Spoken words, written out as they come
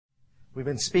We've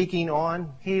been speaking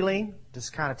on healing,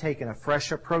 just kind of taking a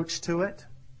fresh approach to it,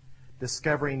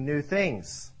 discovering new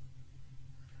things.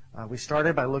 We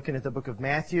started by looking at the book of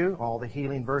Matthew, all the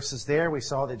healing verses there. We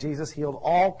saw that Jesus healed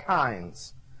all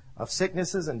kinds of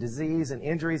sicknesses and disease and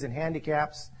injuries and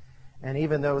handicaps, and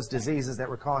even those diseases that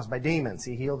were caused by demons.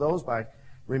 He healed those by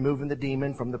removing the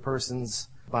demon from the person's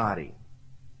body.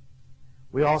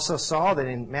 We also saw that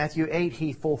in Matthew 8,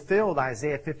 He fulfilled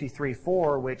Isaiah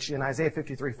 53:4, which in Isaiah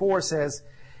 53:4 says,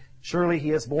 "Surely He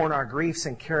has borne our griefs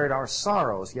and carried our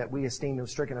sorrows, yet we esteemed Him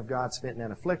stricken of God, smitten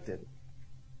and afflicted."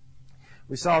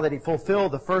 We saw that He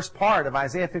fulfilled the first part of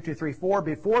Isaiah 53:4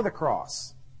 before the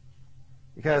cross.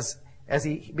 Because as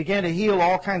He began to heal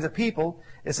all kinds of people,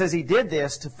 it says He did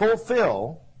this to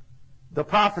fulfill the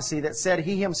prophecy that said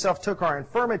He Himself took our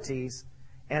infirmities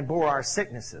and bore our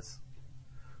sicknesses.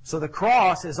 So the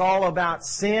cross is all about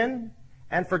sin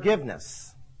and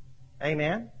forgiveness.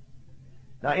 Amen?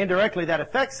 Now, indirectly, that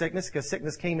affects sickness because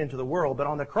sickness came into the world. But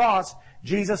on the cross,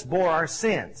 Jesus bore our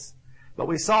sins. But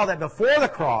we saw that before the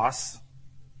cross,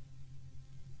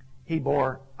 He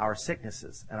bore our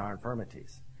sicknesses and our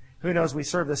infirmities. Who knows, we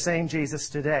serve the same Jesus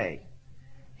today.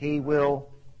 He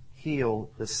will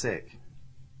heal the sick.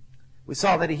 We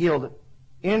saw that He healed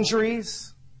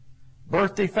injuries,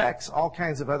 birth defects, all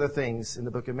kinds of other things in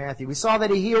the book of Matthew. We saw that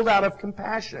He healed out of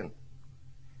compassion.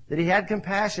 That He had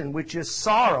compassion, which is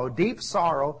sorrow, deep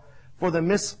sorrow for the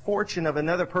misfortune of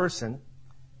another person.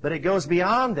 But it goes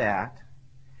beyond that.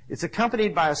 It's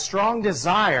accompanied by a strong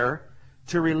desire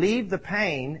to relieve the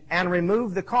pain and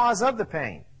remove the cause of the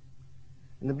pain.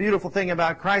 And the beautiful thing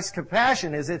about Christ's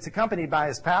compassion is it's accompanied by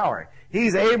His power.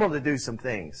 He's able to do some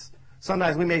things.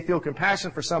 Sometimes we may feel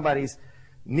compassion for somebody's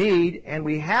need, and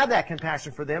we have that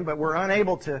compassion for them, but we're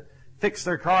unable to fix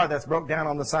their car that's broke down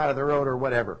on the side of the road or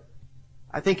whatever.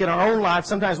 I think in our own life,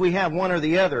 sometimes we have one or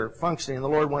the other functioning, and the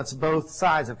Lord wants both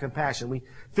sides of compassion. We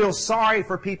feel sorry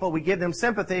for people, we give them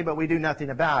sympathy, but we do nothing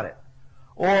about it.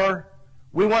 Or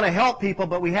we want to help people,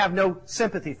 but we have no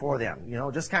sympathy for them. You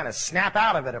know, just kind of snap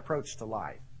out of it approach to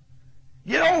life.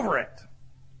 Get over it.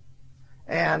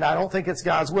 And I don't think it's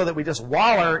God's will that we just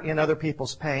waller in other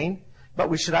people's pain, but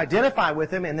we should identify with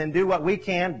them and then do what we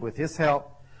can, with His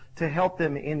help, to help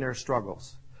them in their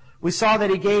struggles. We saw that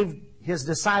He gave His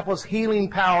disciples healing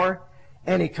power,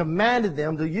 and He commanded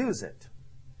them to use it.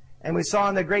 And we saw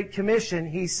in the Great Commission,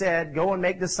 He said, "Go and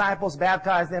make disciples,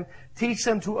 baptize them, teach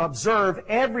them to observe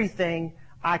everything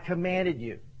I commanded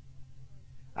you."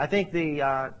 I think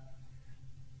the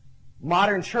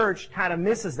modern church kind of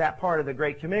misses that part of the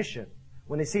Great Commission.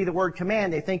 When they see the word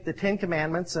command, they think the Ten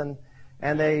Commandments, and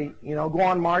they, go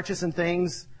on marches and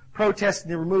things,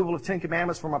 protesting the removal of Ten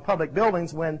Commandments from our public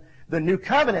buildings, when the New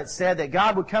Covenant said that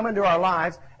God would come into our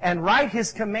lives and write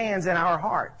His commands in our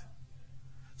heart.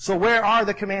 So where are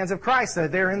the commands of Christ?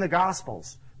 They're in the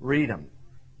Gospels. Read them.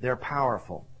 They're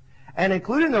powerful. And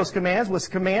including those commands was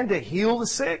command to heal the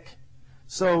sick.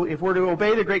 So if we're to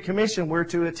obey the Great Commission, we're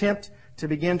to attempt to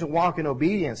begin to walk in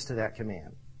obedience to that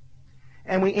command.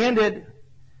 And we ended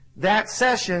that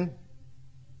session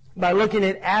by looking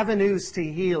at avenues to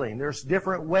healing. There's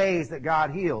different ways that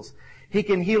God heals. He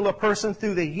can heal a person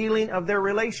through the healing of their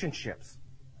relationships.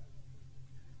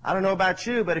 I don't know about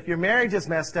you, but if your marriage is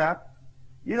messed up,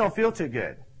 you don't feel too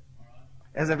good.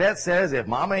 As a vet says, if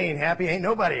mama ain't happy, ain't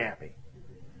nobody happy.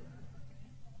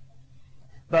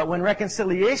 But when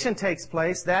reconciliation takes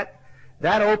place, that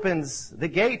opens the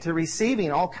gate to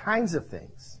receiving all kinds of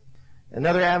things.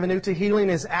 Another avenue to healing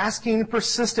is asking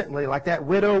persistently, like that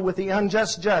widow with the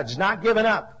unjust judge, not giving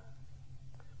up.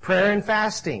 Prayer and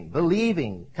fasting,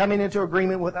 believing, coming into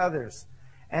agreement with others.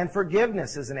 And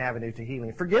forgiveness is an avenue to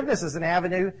healing. Forgiveness is an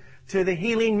avenue to the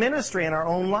healing ministry in our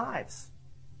own lives.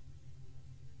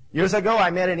 Years ago,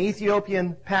 I met an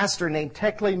Ethiopian pastor named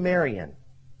Tekle Marian.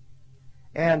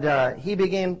 And he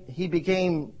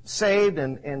became saved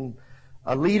and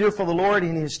a leader for the Lord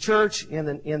in his church in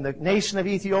the nation of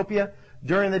Ethiopia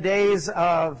during the days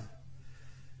of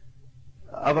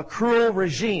a cruel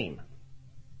regime.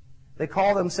 They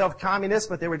called themselves communists,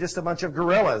 but they were just a bunch of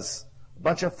guerrillas, a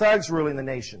bunch of thugs ruling the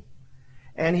nation.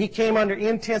 And he came under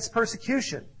intense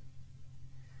persecution.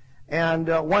 And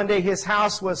one day his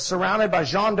house was surrounded by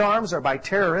gendarmes or by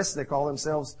terrorists. They call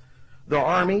themselves the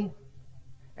army.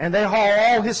 And they hauled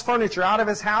all his furniture out of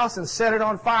his house and set it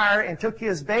on fire and took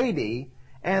his baby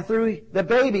and threw the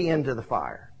baby into the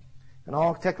fire. And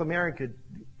all Tekle Marian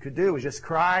could do was just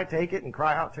cry, take it, and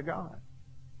cry out to God.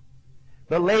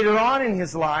 But later on in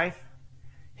his life,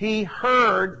 he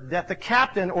heard that the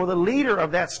captain or the leader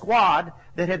of that squad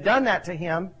that had done that to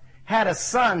him had a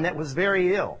son that was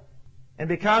very ill. And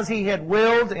because he had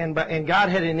willed and God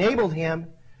had enabled him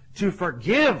to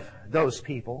forgive those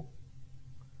people,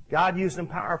 God used him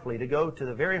powerfully to go to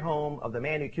the very home of the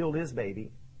man who killed his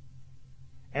baby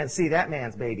and see that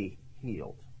man's baby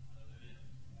healed.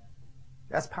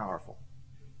 That's powerful.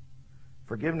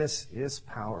 Forgiveness is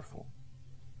powerful.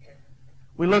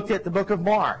 We looked at the book of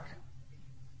Mark,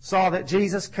 saw that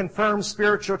Jesus confirmed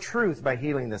spiritual truth by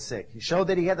healing the sick. He showed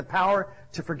that he had the power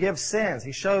to forgive sins.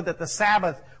 He showed that the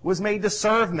Sabbath was made to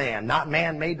serve man, not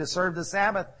man made to serve the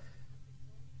Sabbath.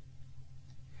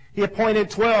 He appointed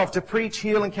 12 to preach,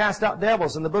 heal, and cast out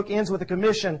devils. And the book ends with a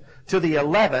commission to the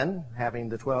 11, having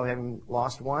the 12 having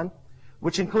lost one,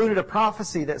 which included a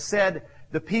prophecy that said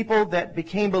the people that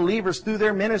became believers through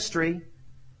their ministry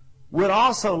would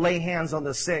also lay hands on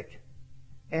the sick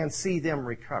and see them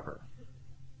recover.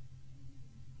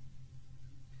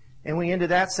 And we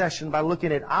ended that session by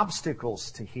looking at obstacles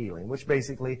to healing, which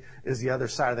basically is the other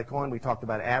side of the coin. We talked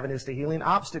about avenues to healing,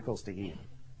 obstacles to healing.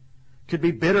 Could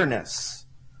be bitterness.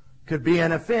 Could be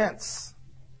an offense.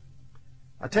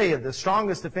 I tell you, the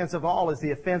strongest offense of all is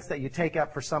the offense that you take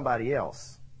up for somebody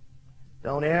else.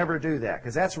 Don't ever do that,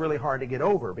 because that's really hard to get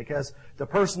over, because the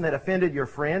person that offended your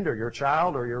friend or your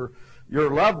child or your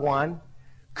loved one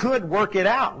could work it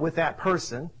out with that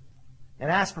person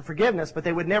and ask for forgiveness, but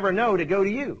they would never know to go to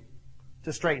you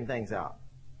to straighten things out.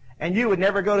 And you would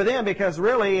never go to them, because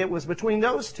really it was between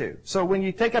those two. So when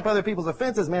you take up other people's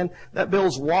offenses, man, that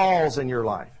builds walls in your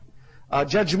life.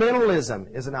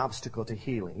 Judgmentalism is an obstacle to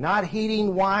healing. Not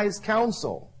heeding wise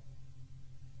counsel.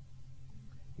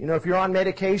 You know, if you're on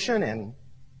medication and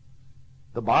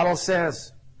the bottle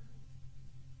says,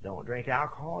 don't drink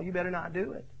alcohol, you better not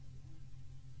do it.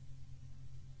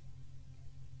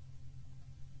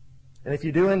 And if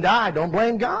you do and die, don't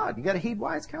blame God. You got to heed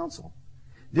wise counsel.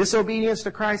 Disobedience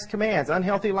to Christ's commands,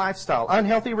 unhealthy lifestyle,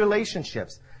 unhealthy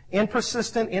relationships,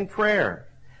 impersistent in prayer,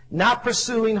 not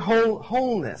pursuing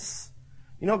wholeness.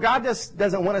 You know, God just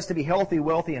doesn't want us to be healthy,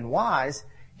 wealthy, and wise.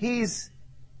 He's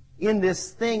in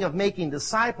this thing of making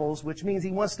disciples, which means He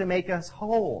wants to make us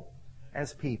whole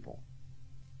as people.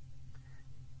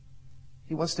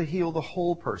 He wants to heal the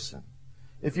whole person.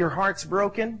 If your heart's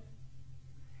broken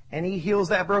and He heals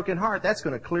that broken heart, that's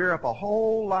going to clear up a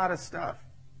whole lot of stuff.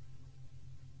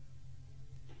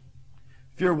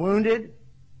 If you're wounded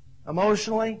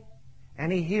emotionally,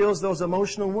 and He heals those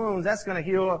emotional wounds, that's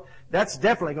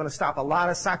definitely going to stop a lot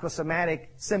of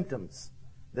psychosomatic symptoms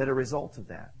that are a result of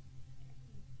that.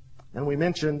 And we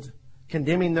mentioned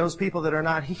condemning those people that are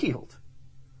not healed.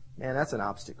 Man, that's an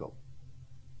obstacle.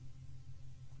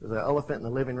 There's an elephant in the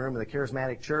living room of the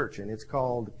charismatic church, and it's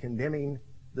called condemning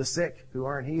the sick who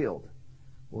aren't healed.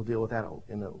 We'll deal with that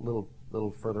in a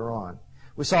little further on.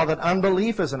 We saw that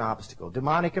unbelief is an obstacle.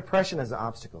 Demonic oppression is an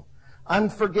obstacle.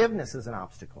 Unforgiveness is an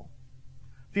obstacle.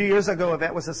 A few years ago,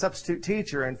 Yvette was a substitute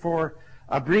teacher, and for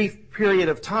a brief period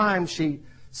of time, she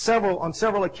on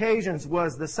several occasions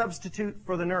was the substitute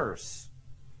for the nurse,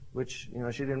 which, you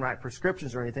know, she didn't write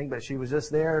prescriptions or anything, but she was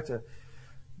just there to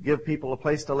give people a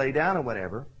place to lay down and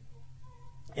whatever.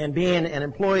 And being an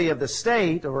employee of the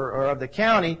state or of the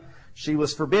county, she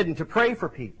was forbidden to pray for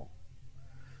people.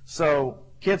 So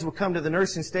kids would come to the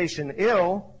nursing station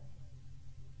ill,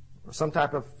 or some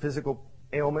type of physical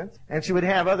ailment, and she would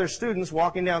have other students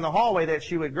walking down the hallway that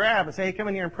she would grab and say, hey, come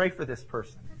in here and pray for this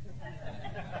person.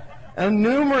 On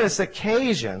numerous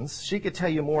occasions, she could tell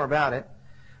you more about it,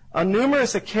 on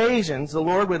numerous occasions, the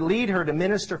Lord would lead her to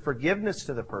minister forgiveness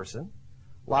to the person.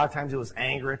 A lot of times it was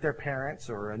anger at their parents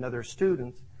or another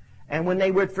student. And when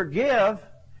they would forgive,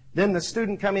 then the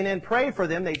student coming in pray for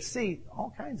them, they'd see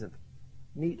all kinds of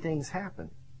neat things happen.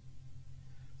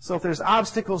 So if there's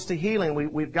obstacles to healing,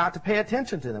 we've got to pay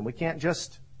attention to them. We can't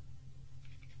just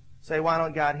say, why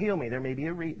don't God heal me?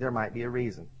 There might be a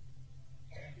reason.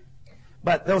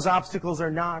 But those obstacles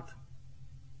are not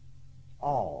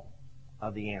all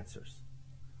of the answers.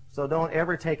 So don't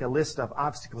ever take a list of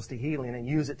obstacles to healing and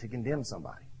use it to condemn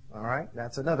somebody. All right?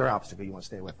 That's another obstacle you want to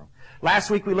stay away from. Last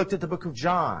week we looked at the book of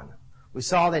John. We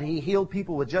saw that He healed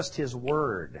people with just His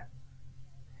word.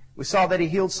 We saw that He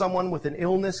healed someone with an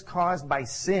illness caused by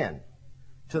sin.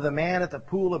 To the man at the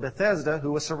pool of Bethesda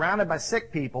who was surrounded by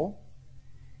sick people,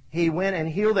 He went and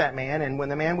healed that man. And when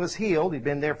the man was healed, he'd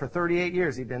been there for 38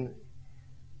 years. He'd been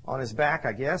on his back,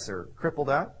 I guess, or crippled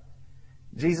up.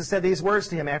 Jesus said these words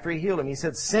to him after He healed him. He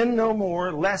said, sin no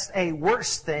more, lest a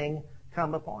worse thing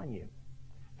come upon you.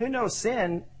 Who knows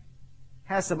sin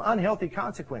has some unhealthy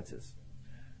consequences?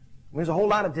 There's a whole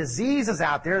lot of diseases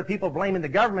out there that people blaming the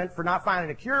government for not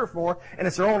finding a cure for, and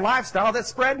it's their own lifestyle that's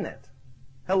spreading it.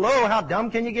 Hello, how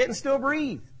dumb can you get and still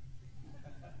breathe?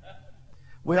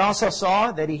 We also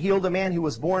saw that He healed a man who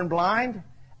was born blind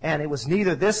And it was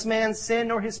neither this man's sin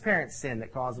nor his parents' sin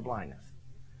that caused the blindness.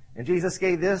 And Jesus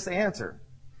gave this answer.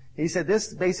 He said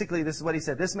this is what he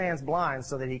said. This man's blind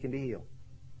so that he can be healed.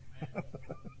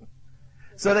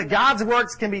 So that God's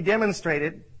works can be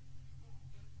demonstrated,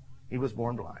 he was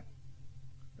born blind.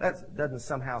 That doesn't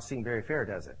somehow seem very fair,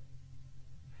 does it?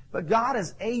 But God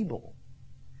is able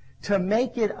to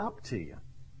make it up to you.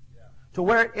 To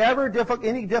wherever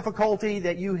any difficulty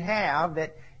that you have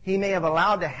that he may have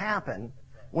allowed to happen,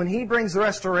 when he brings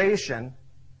restoration,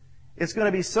 it's going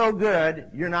to be so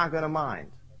good, you're not going to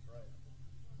mind.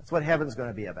 That's what heaven's going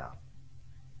to be about.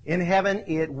 In heaven,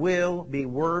 it will be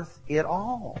worth it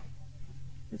all.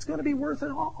 It's going to be worth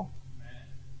it all.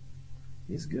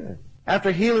 He's good.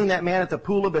 After healing that man at the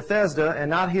pool of Bethesda and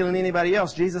not healing anybody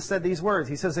else, Jesus said these words.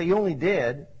 He says that he only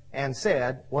did and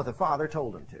said what the Father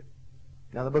told him to.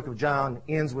 Now, the book of John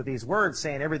ends with these words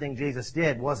saying everything Jesus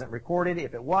did wasn't recorded.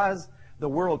 If it was, the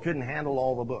world couldn't handle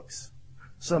all the books.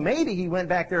 So maybe he went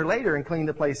back there later and cleaned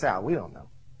the place out. We don't know.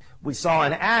 We saw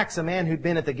in Acts a man who'd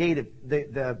been at the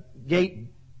gate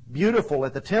beautiful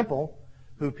at the temple,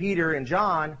 who Peter and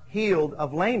John healed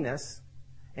of lameness,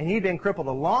 and he'd been crippled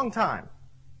a long time.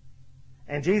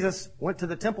 And Jesus went to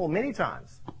the temple many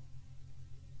times.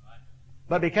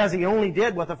 But because he only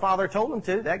did what the Father told him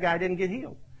to, that guy didn't get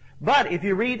healed. But if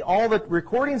you read all the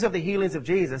recordings of the healings of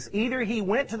Jesus, either he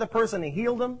went to the person and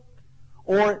healed them,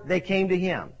 or they came to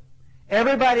him.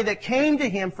 Everybody that came to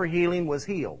him for healing was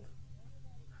healed.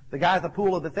 The guy at the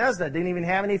pool of Bethesda didn't even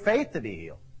have any faith to be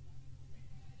healed.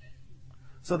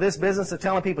 So this business of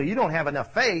telling people you don't have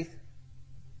enough faith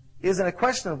isn't a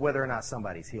question of whether or not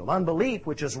somebody's healed. Unbelief,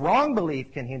 which is wrong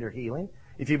belief, can hinder healing.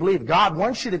 If you believe God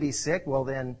wants you to be sick, well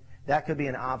then that could be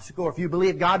an obstacle. Or if you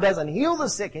believe God doesn't heal the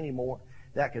sick anymore,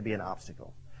 that could be an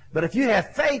obstacle. But if you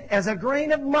have faith as a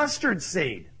grain of mustard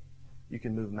seed, you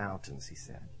can move mountains, he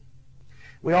said.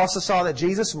 We also saw that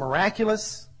Jesus'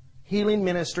 miraculous healing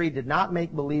ministry did not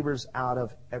make believers out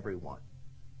of everyone.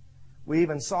 We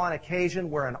even saw an occasion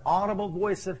where an audible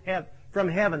voice from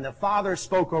heaven, the Father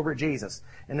spoke over Jesus.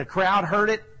 And the crowd heard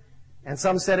it, and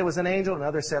some said it was an angel, and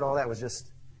others said, oh, that was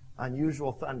just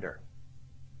unusual thunder.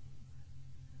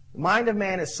 The mind of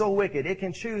man is so wicked, it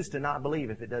can choose to not believe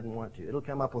if it doesn't want to. It'll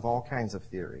come up with all kinds of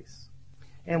theories.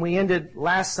 And we ended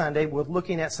last Sunday with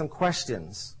looking at some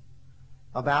questions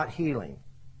about healing.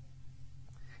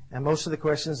 And most of the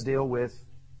questions deal with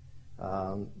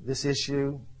this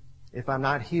issue. If I'm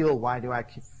not healed, why do I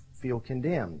feel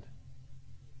condemned?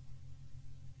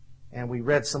 And we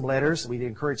read some letters. We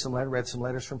encouraged some letters, read some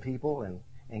letters from people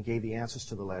and gave the answers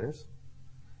to the letters.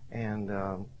 And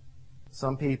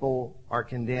some people are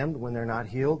condemned when they're not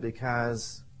healed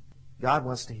because God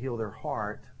wants to heal their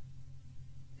heart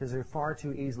because they're far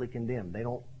too easily condemned. They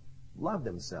don't love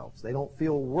themselves. They don't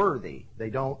feel worthy.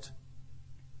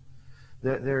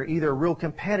 They're either real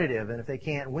competitive, and if they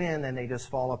can't win, then they just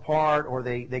fall apart, or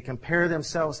they compare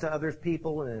themselves to other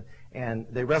people, and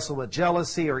they wrestle with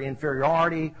jealousy or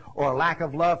inferiority or a lack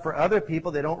of love for other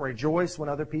people. They don't rejoice when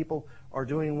other people are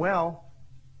doing well.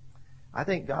 I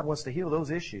think God wants to heal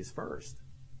those issues first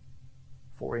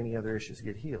before any other issues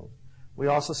get healed. We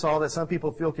also saw that some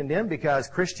people feel condemned because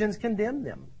Christians condemn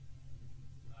them.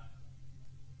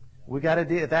 We've got to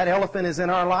deal. If that elephant is in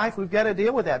our life, we've got to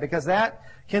deal with that because that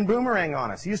can boomerang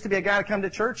on us. There used to be a guy to come to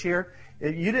church here.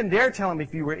 You didn't dare tell him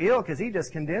if you were ill because he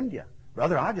just condemned you.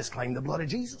 Brother, I just claimed the blood of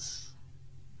Jesus.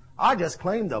 I just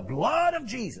claimed the blood of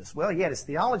Jesus. Well, he had his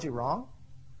theology wrong.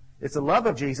 It's the love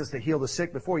of Jesus to heal the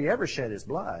sick before he ever shed his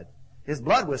blood. His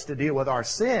blood was to deal with our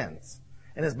sins.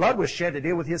 And his blood was shed to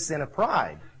deal with his sin of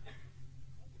pride.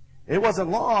 It wasn't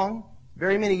long,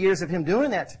 very many years of him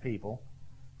doing that to people,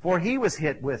 before he was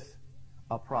hit with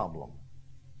a problem.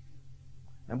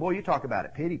 And boy, you talk about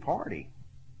it, pity party.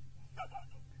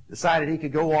 Decided he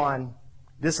could go on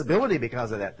disability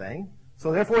because of that thing.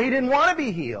 So therefore he didn't want to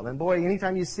be healed. And boy,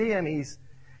 anytime you see him,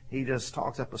 he just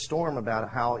talks up a storm about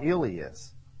how ill he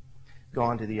is.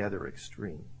 Gone to the other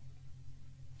extreme.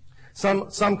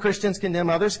 Some Christians condemn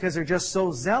others because they're just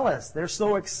so zealous. They're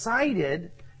so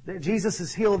excited that Jesus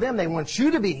has healed them. They want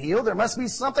you to be healed. There must be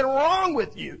something wrong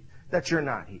with you that you're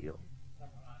not healed.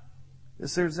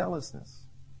 It's their zealousness.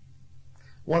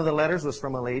 One of the letters was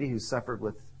from a lady who suffered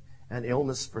with an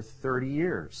illness for 30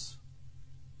 years.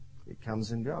 It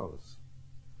comes and goes.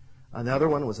 Another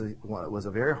one was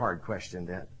a very hard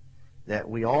question that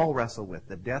we all wrestle with,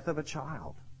 the death of a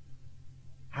child.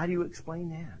 How do you explain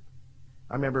that?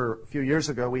 I remember a few years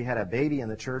ago we had a baby in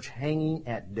the church hanging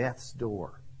at death's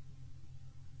door.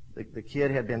 The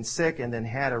kid had been sick and then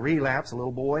had a relapse, a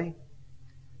little boy.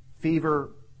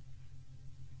 Fever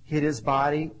hit his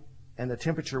body and the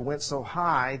temperature went so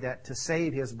high that to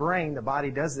save his brain, the body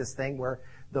does this thing where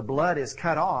the blood is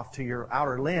cut off to your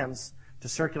outer limbs to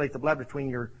circulate the blood between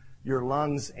your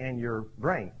lungs and your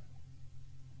brain.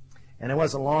 And it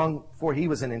wasn't long before he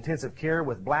was in intensive care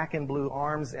with black and blue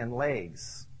arms and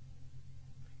legs,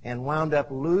 and wound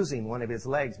up losing one of his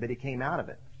legs, but he came out of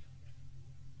it.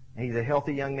 And he's a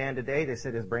healthy young man today. They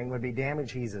said his brain would be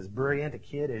damaged. He's as brilliant a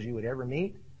kid as you would ever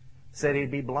meet. Said he'd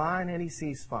be blind, and he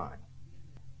sees fine.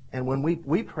 And when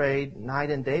we prayed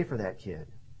night and day for that kid,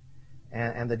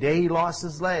 and the day he lost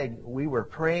his leg, we were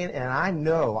praying, and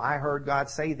I heard God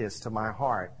say this to my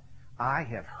heart: I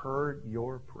have heard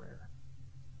your prayer.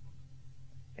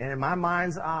 And in my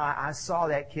mind's eye, I saw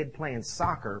that kid playing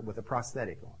soccer with a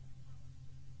prosthetic on.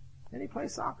 And he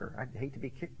plays soccer. I'd hate to be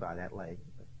kicked by that leg.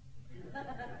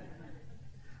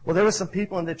 Well, there were some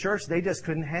people in the church, they just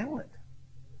couldn't handle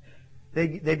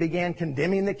it. They began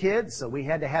condemning the kids, so we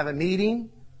had to have a meeting.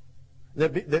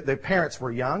 The parents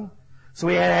were young. So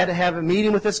we had to have a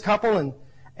meeting with this couple,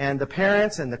 and the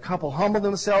parents and the couple humbled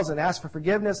themselves and asked for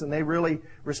forgiveness, and they really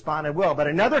responded well. But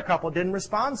another couple didn't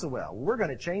respond so well. We're going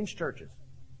to change churches.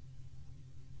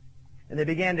 And they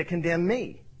began to condemn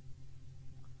me.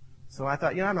 So I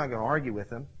thought, I'm not going to argue with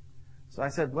them. So I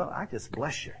said, well, I just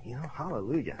bless you,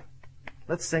 hallelujah.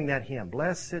 Let's sing that hymn,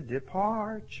 Blessed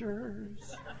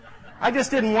Departures. I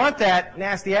just didn't want that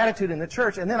nasty attitude in the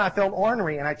church, and then I felt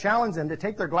ornery, and I challenged them to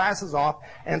take their glasses off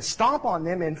and stomp on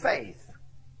them in faith.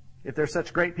 If they're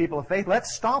such great people of faith,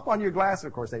 let's stomp on your glasses.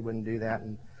 Of course, they wouldn't do that,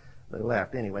 and they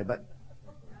left anyway. But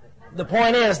the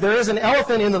point is, there is an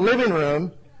elephant in the living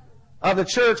room of the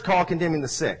church called condemning the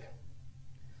sick.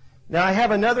 Now, I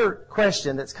have another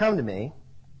question that's come to me.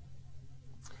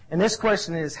 And this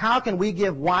question is, how can we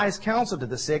give wise counsel to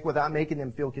the sick without making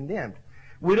them feel condemned?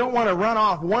 We don't want to run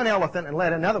off one elephant and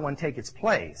let another one take its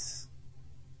place.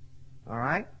 All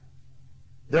right?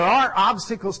 There are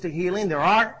obstacles to healing. There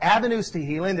are avenues to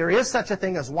healing. There is such a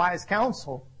thing as wise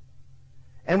counsel.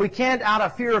 And we can't, out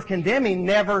of fear of condemning,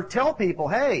 never tell people,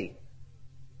 hey,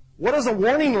 what does a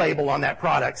warning label on that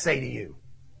product say to you?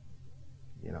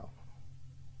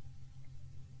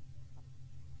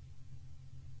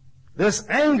 This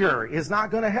anger is not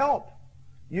going to help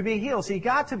you be healed. So you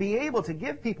got to be able to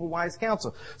give people wise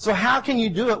counsel. So how can you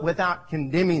do it without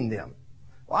condemning them?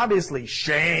 Well, obviously,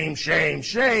 shame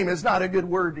is not a good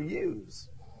word to use.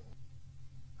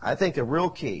 I think a real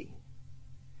key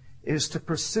is to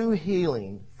pursue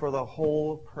healing for the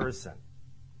whole person.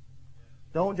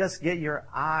 Don't just get your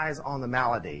eyes on the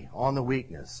malady, on the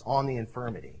weakness, on the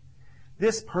infirmity.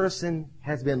 This person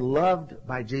has been loved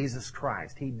by Jesus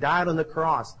Christ. He died on the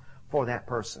cross for that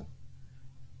person.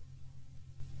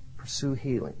 Pursue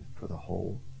healing for the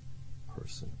whole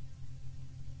person.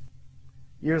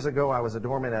 Years ago, I was a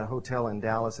doorman at a hotel in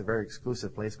Dallas, a very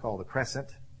exclusive place called the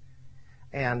Crescent.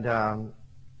 And, after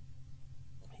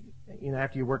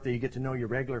you work there, you get to know your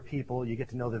regular people, you get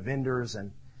to know the vendors,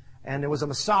 and there was a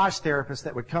massage therapist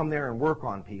that would come there and work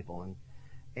on people.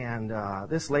 And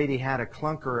this lady had a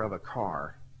clunker of a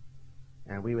car,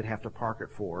 and we would have to park it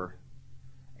for her.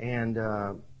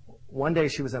 And one day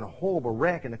she was in a horrible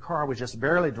wreck, and the car was just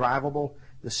barely drivable.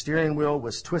 The steering wheel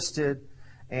was twisted,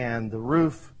 and the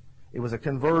roof, it was a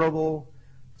convertible,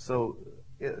 so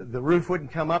the roof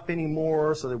wouldn't come up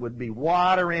anymore, so there would be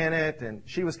water in it. And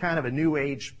she was kind of a new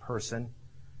age person,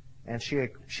 and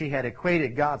she had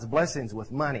equated God's blessings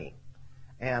with money.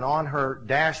 And on her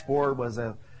dashboard was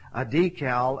a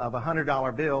decal of a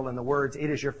 $100 bill and the words, "It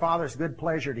is your Father's good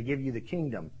pleasure to give you the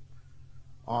kingdom,"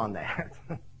 on that.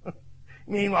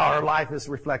 Meanwhile, her life is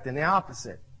reflecting the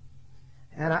opposite.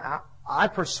 And I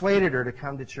persuaded her to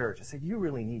come to church. I said, you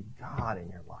really need God in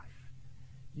your life.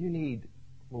 You need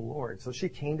the Lord. So she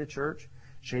came to church,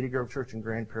 Shady Grove Church in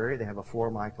Grand Prairie. They have a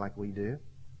floor mic like we do.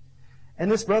 And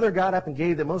this brother got up and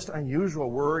gave the most unusual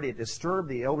word. It disturbed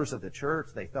the elders of the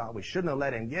church. They thought we shouldn't have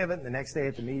let him give it. And the next day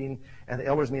at the meeting, at the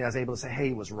elders meeting, I was able to say, hey,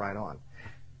 he was right on.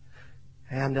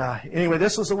 And anyway,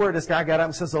 this was the word. This guy got up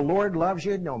and says, the Lord loves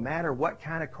you no matter what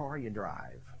kind of car you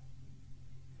drive.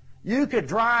 You could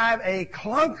drive a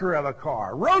clunker of a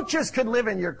car. Roaches could live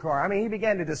in your car. I mean, he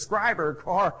began to describe her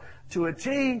car to a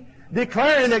T,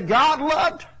 declaring that God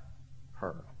loved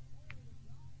her.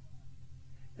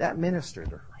 That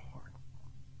ministered to her heart.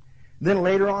 Then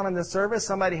later on in the service,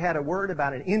 somebody had a word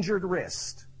about an injured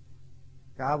wrist.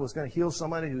 God was going to heal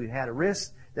somebody who had a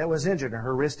wrist that was injured. And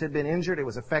her wrist had been injured. It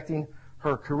was affecting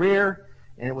her career,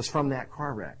 and it was from that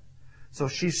car wreck. So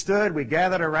she stood, we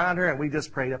gathered around her, and we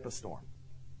just prayed up a storm.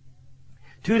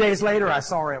 2 days later, I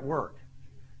saw her at work.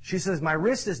 She says, my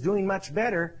wrist is doing much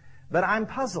better, but I'm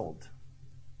puzzled.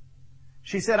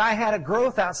 She said, I had a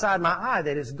growth outside my eye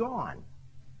that is gone.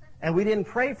 And we didn't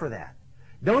pray for that.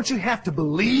 Don't you have to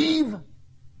believe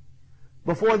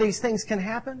before these things can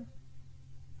happen?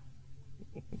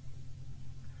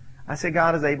 I say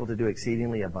God is able to do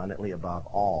exceedingly abundantly above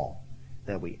all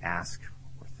that we ask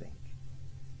or think.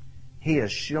 He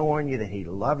is showing you that He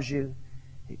loves you.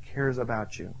 He cares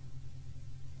about you.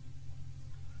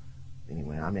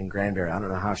 Anyway, I'm in Granbury. I don't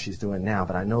know how she's doing now,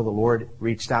 but I know the Lord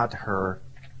reached out to her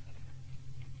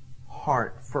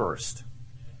heart first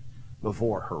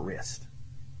before her wrist.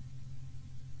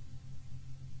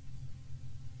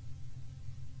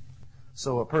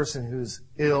 So a person who's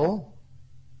ill,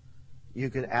 you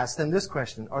could ask them this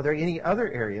question. Are there any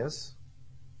other areas,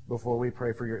 before we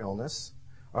pray for your illness,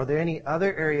 are there any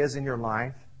other areas in your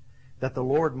life that the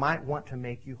Lord might want to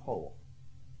make you whole?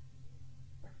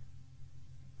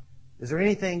 Is there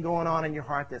anything going on in your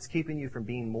heart that's keeping you from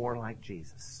being more like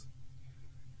Jesus?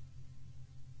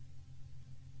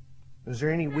 Is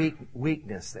there any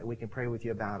weakness that we can pray with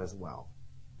you about as well?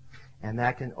 And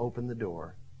that can open the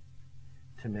door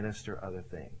to minister other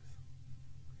things.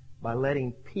 By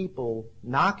letting people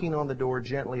knocking on the door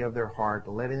gently of their heart,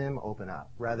 letting them open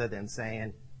up, rather than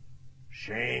saying,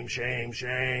 shame, shame,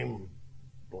 shame,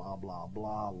 blah, blah,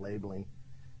 blah, labeling,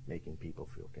 making people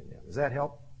feel condemned. Does that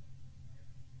help?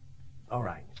 All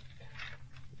right.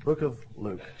 Book of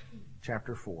Luke,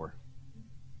 chapter 4,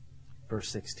 verse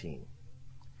 16.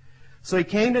 So he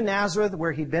came to Nazareth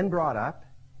where he'd been brought up,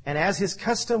 and as his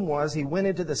custom was, he went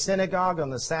into the synagogue on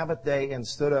the Sabbath day and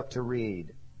stood up to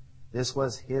read. This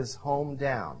was his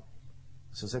hometown.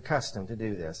 This was a custom to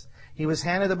do this. He was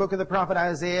handed the book of the prophet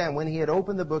Isaiah, and when he had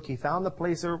opened the book, he found the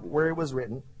place where it was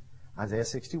written, Isaiah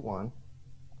 61,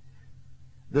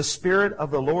 "The Spirit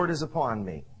of the Lord is upon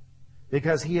me,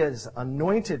 because He has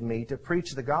anointed me to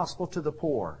preach the gospel to the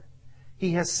poor.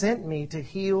 He has sent me to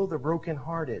heal the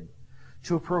brokenhearted,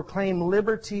 to proclaim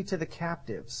liberty to the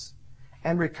captives,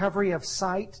 and recovery of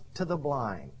sight to the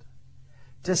blind,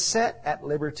 to set at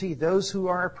liberty those who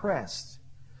are oppressed,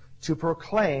 to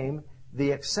proclaim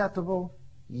the acceptable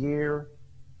year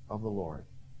of the Lord."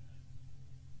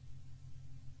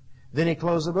 Then he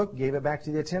closed the book, gave it back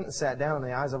to the attendant, and sat down, and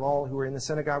the eyes of all who were in the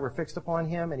synagogue were fixed upon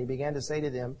him, and he began to say to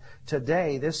them,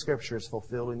 "Today this scripture is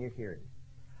fulfilled in your hearing."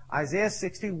 Isaiah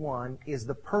 61 is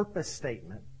the purpose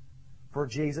statement for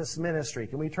Jesus' ministry.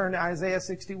 Can we turn to Isaiah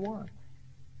 61?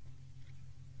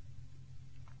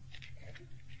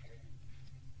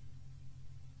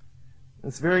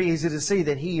 It's very easy to see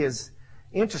that he is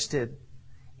interested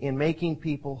in making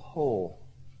people whole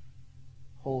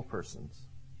persons.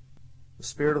 The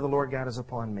Spirit of the Lord God is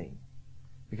upon me,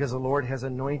 because the Lord has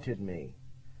anointed me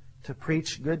to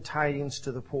preach good tidings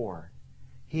to the poor.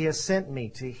 He has sent me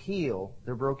to heal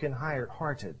the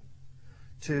brokenhearted,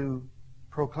 to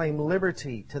proclaim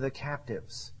liberty to the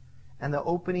captives, and the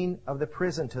opening of the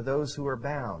prison to those who are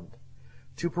bound,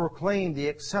 to proclaim the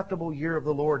acceptable year of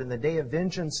the Lord and the day of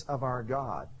vengeance of our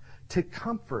God, to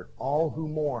comfort all who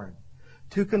mourn,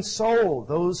 to console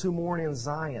those who mourn in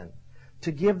Zion,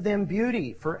 to give them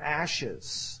beauty for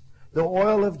ashes, the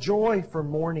oil of joy for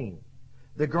mourning,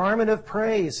 the garment of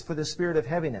praise for the spirit of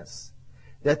heaviness,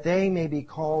 that they may be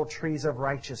called trees of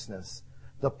righteousness,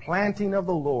 the planting of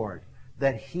the Lord,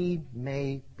 that He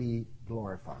may be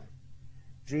glorified.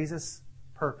 Jesus'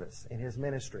 purpose in His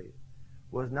ministry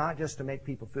was not just to make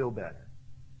people feel better,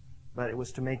 but it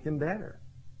was to make them better,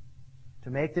 to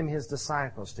make them His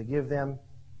disciples, to give them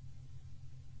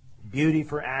beauty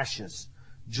for ashes,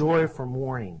 joy for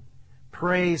mourning,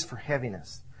 praise for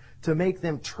heaviness, to make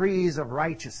them trees of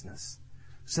righteousness,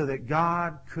 so that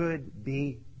God could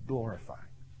be glorified.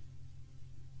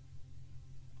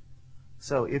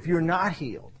 So if you're not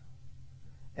healed,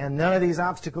 and none of these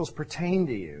obstacles pertain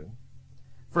to you,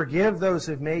 forgive those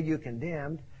who've made you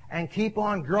condemned, and keep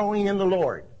on growing in the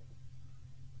Lord.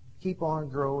 Keep on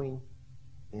growing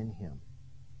in Him.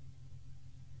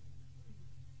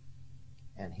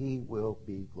 And He will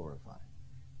be glorified.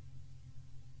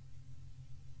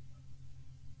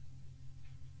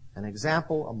 An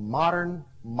example, a modern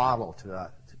model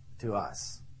to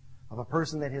us of a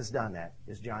person that has done that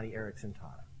is Johnny Erickson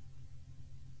Tata.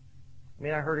 I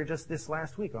mean, I heard it just this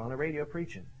last week on the radio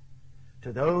preaching.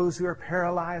 To those who are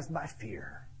paralyzed by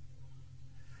fear,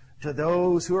 to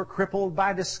those who are crippled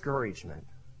by discouragement,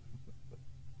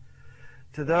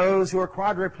 to those who are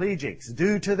quadriplegics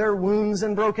due to their wounds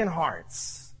and broken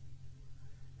hearts,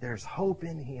 there's hope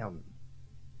in Him.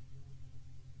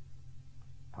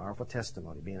 Powerful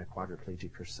testimony, being a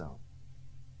quadriplegic herself.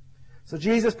 So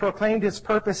Jesus proclaimed His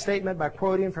purpose statement by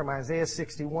quoting from Isaiah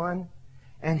 61,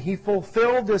 and He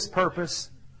fulfilled this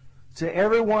purpose to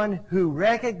everyone who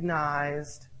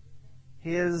recognized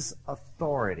his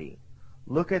authority.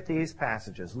 Look at these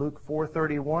passages. Luke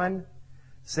 4:31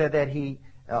 said that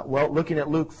looking at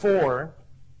Luke 4,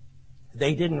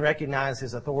 they didn't recognize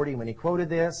his authority when he quoted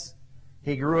this.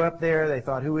 He grew up there. They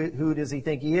thought, who does he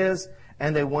think he is?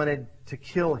 And they wanted to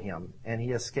kill him, and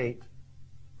he escaped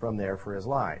from there for his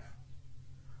life.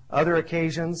 Other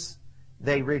occasions,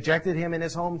 they rejected him in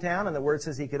his hometown, and the word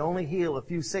says he could only heal a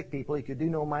few sick people. He could do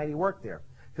no mighty work there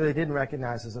because they didn't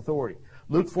recognize his authority.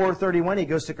 Luke 4:31, he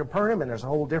goes to Capernaum, and there's a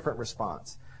whole different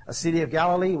response. A city of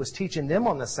Galilee, he was teaching them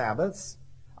on the Sabbaths,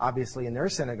 obviously in their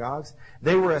synagogues.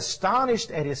 They were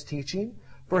astonished at his teaching,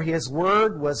 for his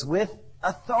word was with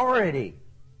authority.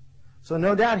 So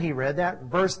no doubt he read that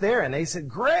verse there, and they said,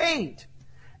 great!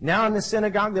 Now in the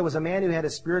synagogue there was a man who had a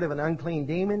spirit of an unclean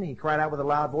demon. He cried out with a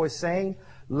loud voice, saying,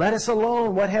 let us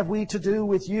alone. What have we to do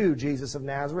with you, Jesus of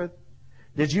Nazareth?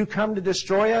 Did you come to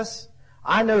destroy us?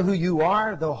 I know who you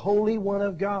are, the Holy One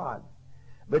of God.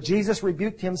 But Jesus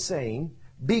rebuked him, saying,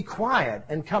 be quiet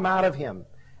and come out of him.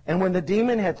 And when the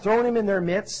demon had thrown him in their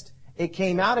midst, it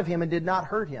came out of him and did not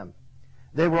hurt him.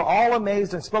 They were all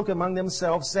amazed and spoke among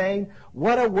themselves, saying,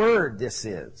 what a word this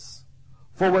is.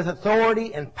 For with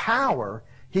authority and power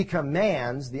he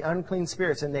commands the unclean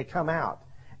spirits, and they come out.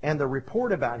 And the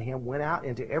report about him went out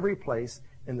into every place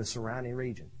in the surrounding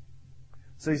region.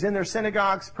 So he's in their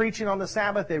synagogues preaching on the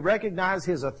Sabbath. They recognize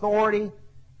his authority.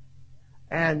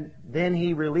 And then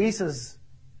he releases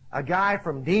a guy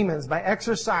from demons by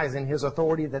exercising his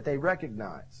authority that they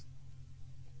recognize.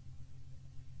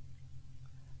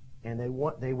 And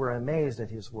they were amazed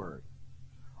at his word.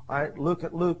 All right, look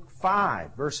at Luke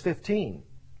 5, verse 15.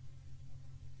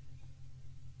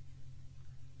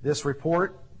 This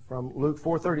report from Luke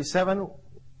 4:37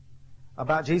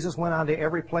 about Jesus went on to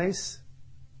every place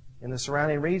in the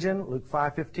surrounding region. Luke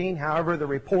 5:15. However, the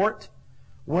report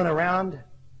went around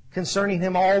concerning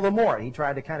him all the more. He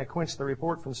tried to kind of quench the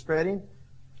report from spreading.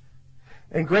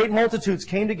 And great multitudes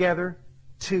came together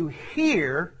to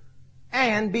hear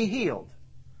and be healed.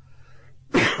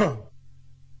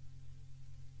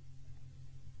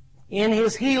 In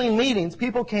his healing meetings,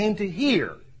 people came to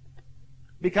hear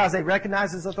because they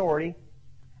recognized his authority,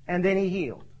 and then he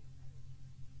healed.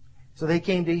 So they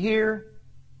came to hear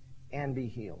and be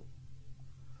healed.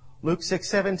 Luke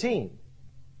 6:17.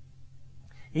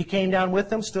 He came down with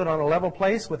them, stood on a level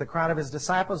place with a crowd of his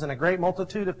disciples and a great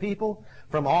multitude of people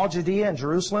from all Judea and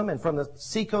Jerusalem and from the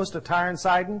seacoast of Tyre and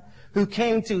Sidon, who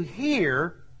came to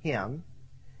hear him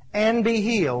and be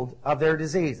healed of their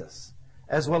diseases,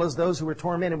 as well as those who were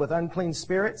tormented with unclean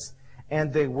spirits,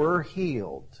 and they were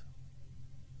healed.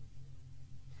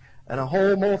 And a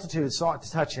whole multitude sought to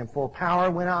touch him, for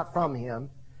power went out from him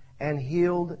and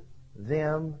healed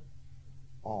them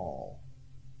all.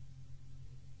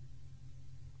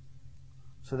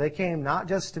 So they came not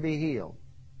just to be healed,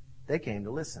 they came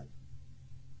to listen.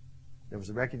 There was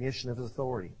a recognition of his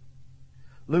authority.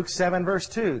 Luke 7 verse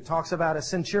 2 talks about a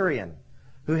centurion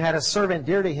who had a servant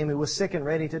dear to him who was sick and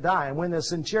ready to die. And when the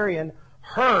centurion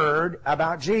heard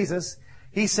about Jesus,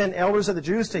 he sent elders of the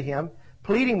Jews to him,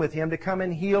 pleading with him to come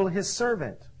and heal his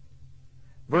servant.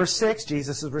 Verse 6,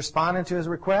 Jesus is responding to his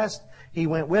request. He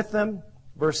went with them.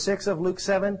 Verse 6 of Luke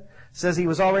 7 says he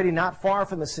was already not far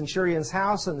from the centurion's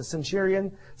house, and the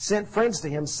centurion sent friends to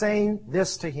him, saying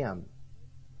this to him,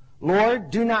 Lord,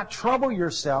 do not trouble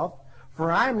yourself,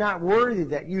 for I am not worthy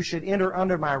that you should enter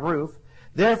under my roof.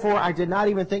 Therefore I did not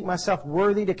even think myself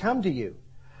worthy to come to you.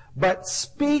 But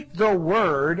speak the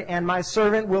word, and my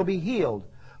servant will be healed.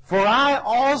 For I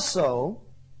also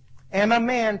am a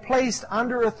man placed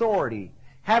under authority,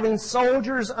 having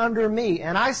soldiers under me.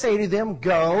 And I say to them,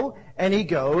 go, and he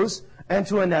goes, and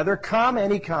to another, come,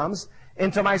 and he comes,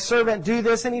 and to my servant, do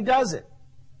this, and he does it.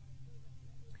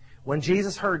 When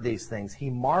Jesus heard these things, he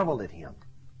marveled at him,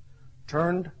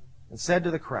 turned and said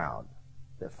to the crowd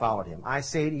that followed him, I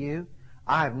say to you,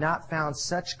 I have not found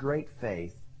such great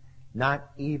faith, not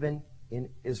even in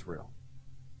Israel.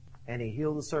 And he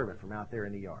healed the servant from out there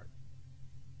in the yard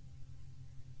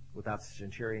without the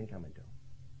centurion coming to him.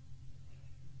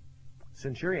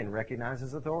 Centurion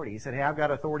recognizes authority. He said, hey, I've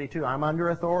got authority too. I'm under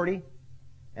authority,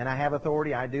 and I have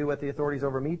authority. I do what the authorities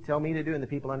over me tell me to do, and the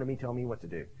people under me tell me what to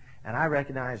do. And I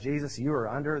recognize, Jesus, you are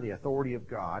under the authority of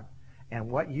God, and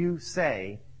what you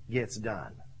say gets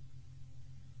done.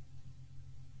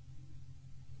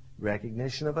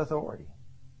 Recognition of authority.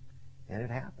 And it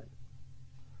happened.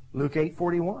 Luke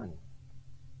 8:41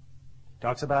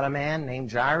 talks about a man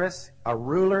named Jairus, a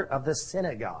ruler of the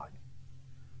synagogue.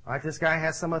 All right, this guy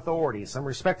has some authority, some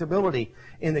respectability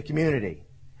in the community.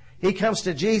 He comes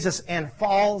to Jesus and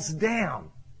falls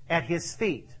down at his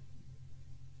feet.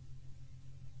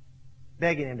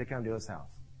 begging him to come to his house.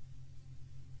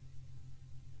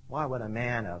 Why would a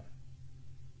man of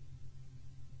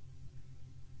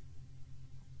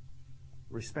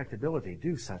respectability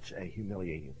do such a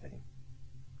humiliating thing?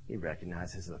 He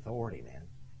recognized his authority, man.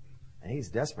 And he's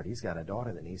desperate. He's got a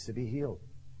daughter that needs to be healed.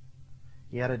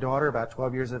 He had a daughter about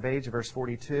 12 years of age, verse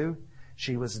 42.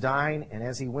 She was dying, and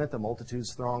as he went, the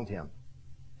multitudes thronged him.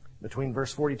 Between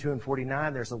verse 42 and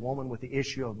 49, there's a woman with the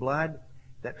issue of blood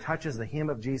that touches the hem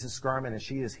of Jesus' garment, and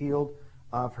she is healed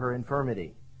of her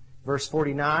infirmity. Verse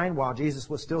 49, while Jesus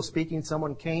was still speaking,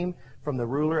 someone came from the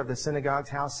ruler of the synagogue's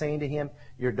house, saying to him,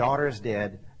 "Your daughter is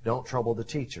dead. Don't trouble the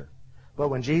teacher." But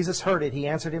when Jesus heard it, he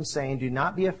answered him, saying, "Do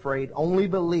not be afraid, only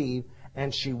believe,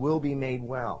 and she will be made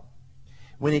well."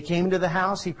 When he came into the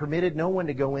house, he permitted no one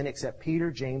to go in except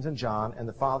Peter, James, and John, and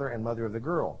the father and mother of the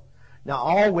girl. Now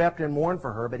all wept and mourned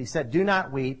for her, but he said, "Do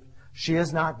not weep. She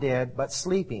is not dead, but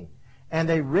sleeping." And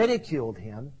they ridiculed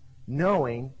him,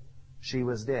 knowing she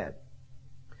was dead.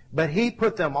 But he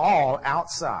put them all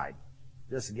outside.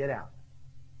 Just get out.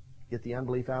 Get the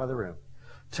unbelief out of the room.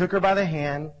 Took her by the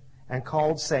hand and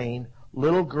called, saying,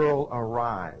 "Little girl,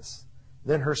 arise."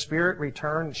 Then her spirit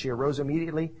returned, and she arose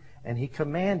immediately, and he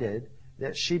commanded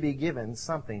that she be given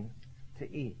something to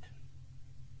eat.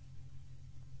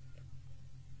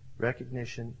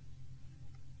 Recognition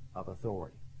of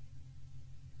authority.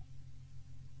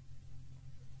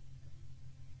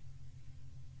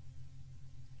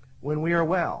 When we are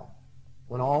well,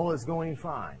 when all is going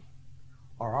fine,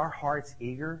 are our hearts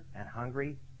eager and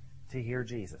hungry to hear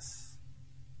Jesus?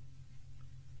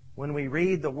 When we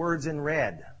read the words in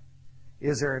red,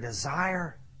 is there a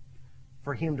desire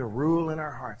for Him to rule in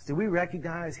our hearts? Do we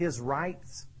recognize His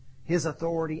rights, His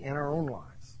authority in our own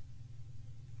lives?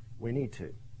 We need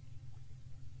to.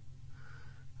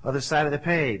 Other side of the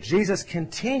page. Jesus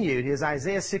continued His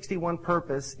Isaiah 61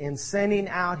 purpose in sending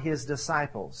out His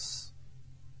disciples.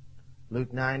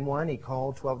 Luke 9:1, He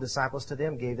called 12 disciples to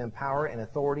them, gave them power and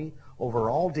authority over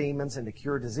all demons and to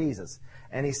cure diseases.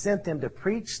 And He sent them to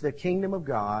preach the kingdom of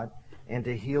God and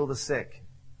to heal the sick.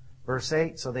 Verse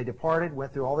 8, so they departed,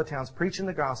 went through all the towns, preaching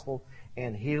the gospel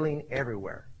and healing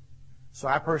everywhere. So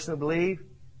I personally believe,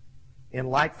 in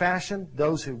like fashion,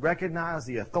 those who recognize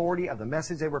the authority of the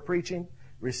message they were preaching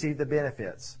received the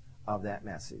benefits of that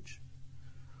message.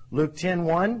 Luke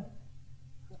 10:1,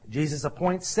 Jesus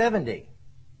appoints 70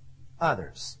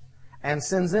 others and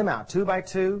sends them out 2 by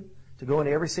 2 to go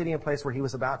into every city and place where He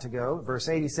was about to go. Verse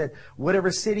 8, He said,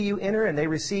 "Whatever city you enter and they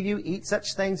receive you, eat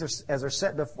such things as are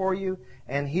set before you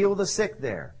and heal the sick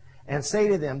there. And say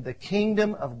to them, the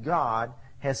kingdom of God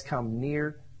has come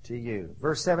near to you."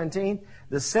 Verse 17,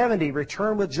 the 70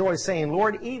 returned with joy, saying,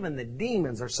 "Lord, even the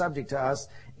demons are subject to us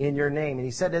in your name." And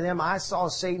He said to them, "I saw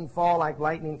Satan fall like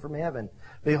lightning from heaven.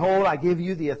 Behold, I give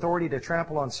you the authority to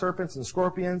trample on serpents and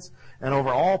scorpions and over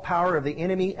all power of the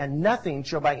enemy, and nothing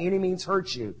shall by any means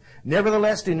hurt you.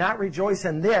 Nevertheless, do not rejoice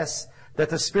in this, that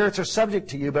the spirits are subject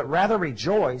to you, but rather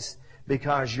rejoice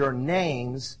because your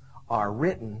names are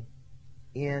written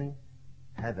in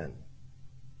heaven."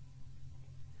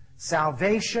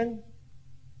 Salvation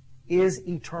is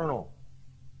eternal.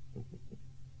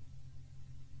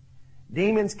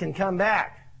 Demons can come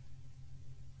back.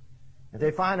 If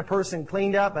they find a person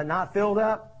cleaned up and not filled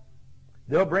up,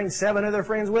 they'll bring 7 of their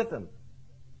friends with them.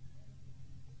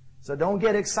 So don't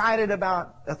get excited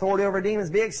about authority over demons.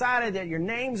 Be excited that your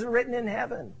names are written in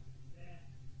heaven.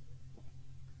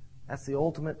 That's the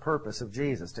ultimate purpose of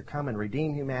Jesus, to come and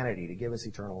redeem humanity, to give us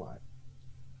eternal life.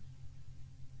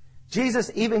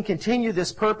 Jesus even continued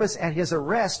this purpose at His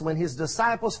arrest when His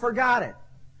disciples forgot it.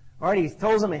 All right, He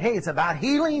tells them, hey, it's about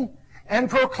healing and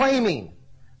proclaiming.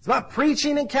 It's about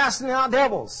preaching and casting out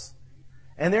devils.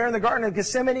 And there in the Garden of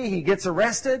Gethsemane, He gets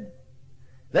arrested.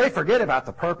 They forget about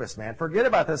the purpose, man. Forget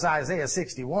about this Isaiah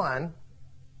 61.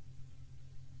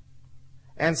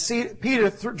 And Peter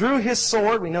drew his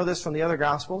sword, we know this from the other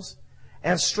Gospels,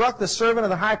 and struck the servant of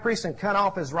the high priest and cut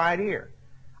off his right ear.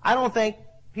 I don't think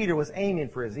Peter was aiming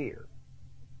for his ear.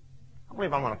 I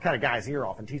believe I'm going to cut a guy's ear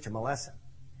off and teach him a lesson.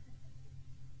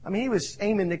 I mean, he was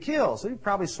aiming to kill, so he was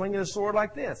probably swinging his sword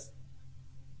like this.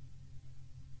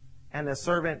 And the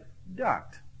servant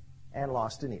ducked and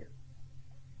lost an ear.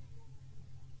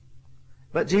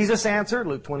 But Jesus answered,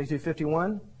 Luke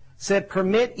 22:51, said,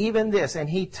 "Permit even this." And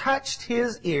He touched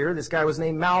his ear. This guy was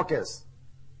named Malchus.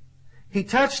 He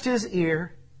touched his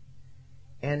ear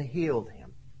and healed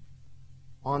him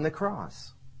on the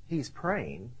cross. He's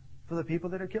praying for the people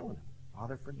that are killing him.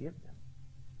 Father, forgive them.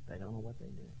 They don't know what they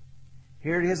did.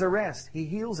 Here at His arrest, He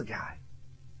heals a guy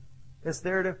that's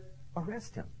there to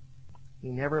arrest him. He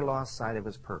never lost sight of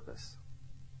His purpose.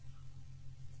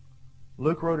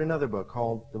 Luke wrote another book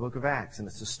called the Book of Acts, and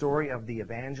it's the story of the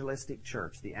evangelistic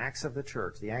church, the Acts of the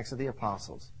church, the Acts of the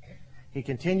Apostles. He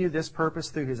continued this purpose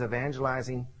through his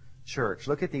evangelizing church.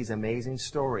 Look at these amazing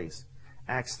stories.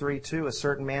 Acts 3:2, a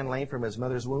certain man lame from his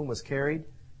mother's womb was carried,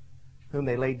 whom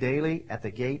they laid daily at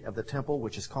the gate of the temple,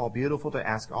 which is called Beautiful, to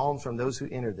ask alms from those who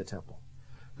entered the temple.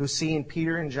 Who, seeing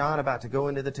Peter and John about to go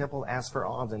into the temple, asked for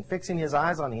alms. And fixing his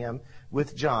eyes on him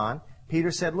with John,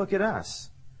 Peter said, "Look at us."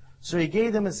 So he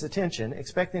gave them his attention,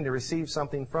 expecting to receive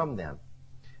something from them.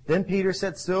 Then Peter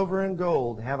said, "Silver and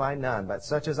gold have I none, but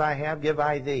such as I have give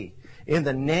I thee. In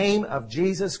the name of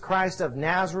Jesus Christ of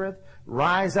Nazareth,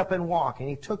 rise up and walk." And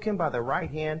he took him by the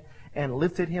right hand and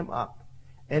lifted him up.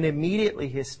 And immediately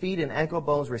his feet and ankle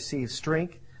bones received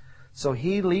strength. So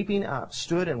he, leaping up,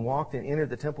 stood and walked and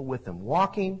entered the temple with them,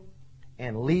 walking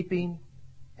and leaping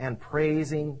and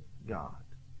praising God.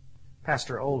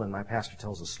 Pastor Olin, my pastor,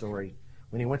 tells a story.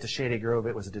 When he went to Shady Grove,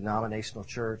 it was a denominational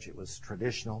church. It was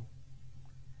traditional.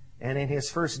 And in his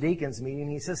first deacons meeting,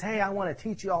 he says, "Hey, I want to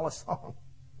teach you all a song."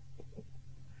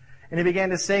 And he began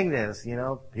to sing this,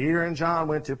 Peter and John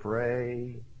went to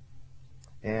pray.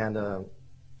 And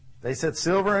they said,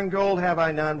 "Silver and gold have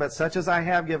I none, but such as I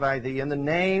have give I thee. In the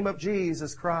name of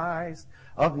Jesus Christ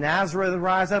of Nazareth,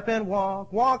 rise up and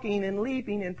walk, walking and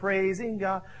leaping and praising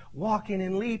God, walking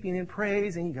and leaping and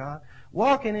praising God,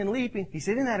 walking and leaping." He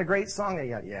said, "Isn't that a great song?"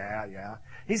 Yeah.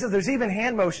 He said, "There's even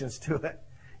hand motions to it."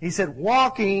 He said,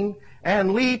 "Walking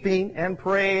and leaping and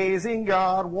praising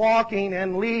God, walking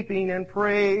and leaping and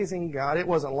praising God." It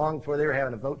wasn't long before they were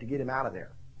having a vote to get him out of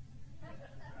there.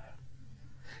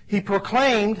 He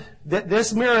proclaimed that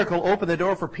this miracle opened the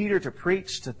door for Peter to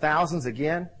preach to thousands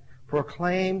again,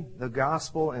 proclaim the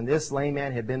gospel, and this lame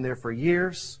man had been there for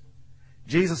years.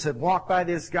 Jesus had walked by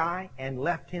this guy and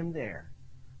left him there.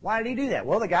 Why did he do that?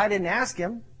 Well, the guy didn't ask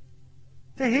him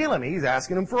to heal him. He's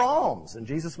asking him for alms. And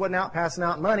Jesus wasn't out passing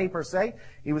out money, per se.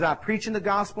 He was out preaching the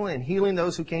gospel and healing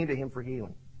those who came to him for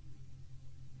healing.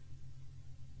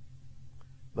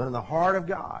 But in the heart of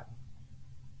God,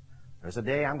 there's a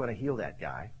day I'm going to heal that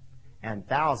guy, and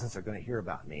thousands are going to hear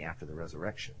about me after the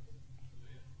resurrection.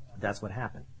 That's what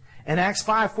happened. And Acts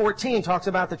 5:14 talks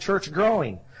about the church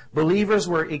growing. Believers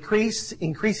were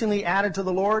increasingly added to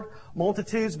the Lord,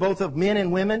 multitudes both of men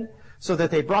and women, so that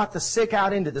they brought the sick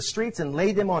out into the streets and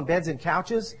laid them on beds and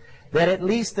couches, that at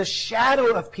least the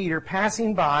shadow of Peter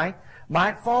passing by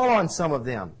might fall on some of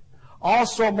them.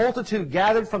 Also a multitude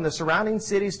gathered from the surrounding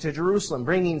cities to Jerusalem,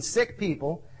 bringing sick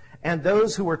people and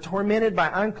those who were tormented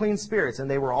by unclean spirits, and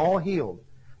they were all healed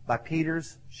by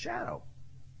Peter's shadow.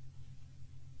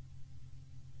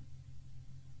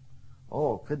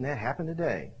 Oh, couldn't that happen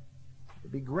today?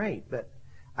 It'd be great, but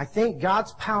I think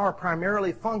God's power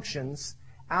primarily functions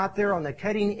out there on the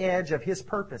cutting edge of His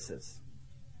purposes.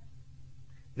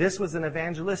 This was an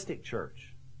evangelistic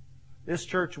church. This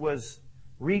church was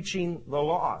reaching the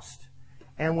lost.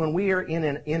 And when we are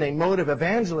in a mode of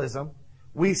evangelism,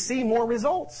 we see more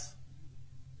results.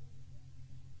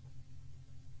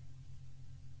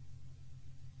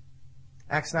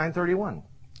 Acts 9:31.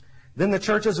 Then the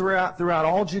churches throughout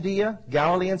all Judea,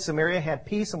 Galilee, and Samaria had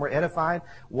peace and were edified,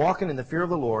 walking in the fear of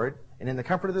the Lord and in the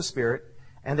comfort of the Spirit,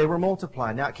 and they were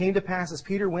multiplied. Now it came to pass, as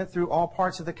Peter went through all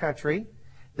parts of the country,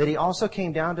 that he also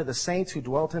came down to the saints who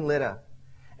dwelt in Lydda.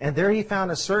 And there he found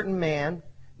a certain man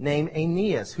named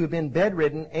Aeneas, who had been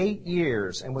bedridden 8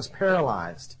 years and was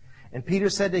paralyzed. And Peter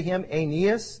said to him,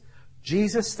 "Aeneas,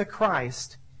 Jesus the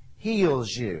Christ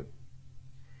heals you.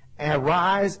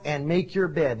 Arise and make your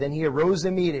bed." Then he arose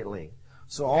immediately.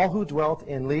 So all who dwelt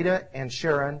in Lydda and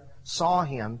Sharon saw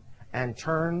him and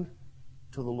turned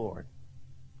to the Lord.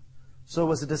 So it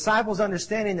was the disciples'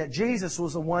 understanding that Jesus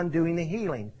was the one doing the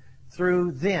healing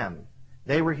through them.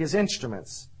 They were His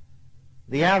instruments,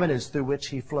 the avenues through which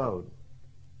He flowed.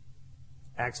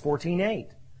 Acts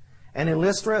 14:8. And in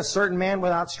Lystra, a certain man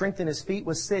without strength in his feet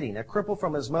was sitting, a cripple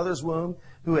from his mother's womb,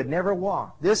 who had never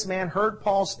walked. This man heard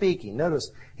Paul speaking. Notice,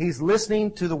 he's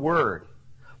listening to the Word.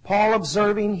 Paul,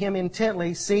 observing him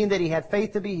intently, seeing that he had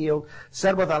faith to be healed,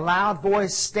 said with a loud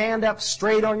voice, "Stand up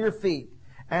straight on your feet."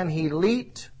 And he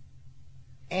leaped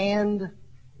and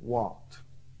walked.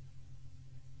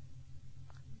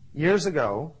 Years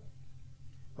ago,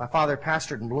 my father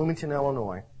pastored in Bloomington,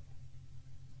 Illinois.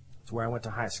 That's where I went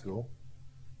to high school.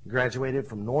 Graduated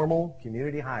from Normal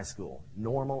Community High School,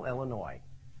 Normal, Illinois.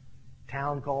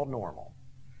 Town called Normal.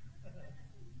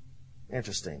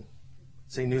 Interesting.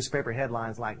 See newspaper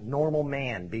headlines like, "Normal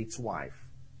man beats wife."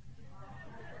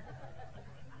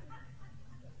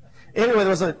 Anyway, there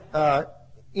was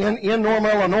in Normal,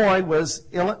 Illinois was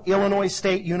Illinois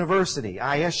State University,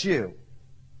 ISU.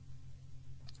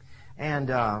 And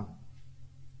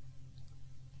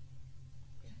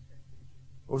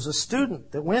There was a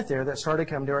student that went there that started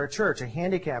coming to our church, a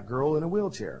handicapped girl in a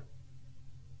wheelchair.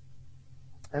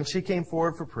 And she came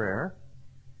forward for prayer.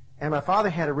 And my father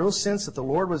had a real sense that the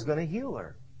Lord was going to heal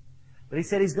her. But he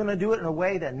said He's going to do it in a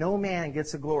way that no man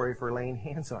gets the glory for laying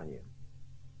hands on you.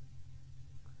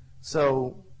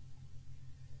 So,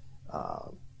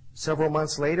 several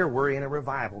months later, we're in a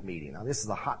revival meeting. Now, this is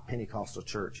a hot Pentecostal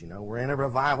church, We're in a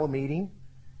revival meeting,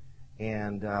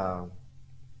 and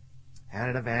had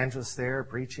an evangelist there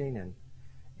preaching.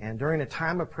 And during a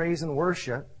time of praise and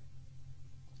worship,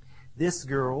 this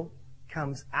girl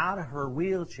comes out of her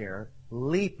wheelchair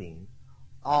leaping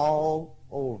all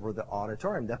over the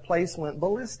auditorium. The place went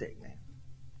ballistic, man.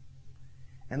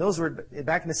 And those were,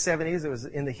 back in the 70s, it was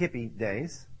in the hippie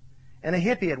days. And a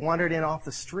hippie had wandered in off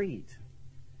the street.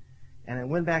 And I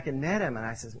went back and met him, and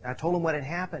I told him what had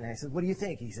happened. And I said, "What do you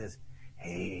think?" He says,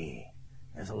 "Hey,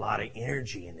 there's a lot of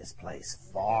energy in this place.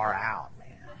 Far out,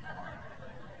 man."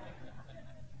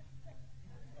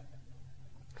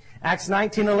 Acts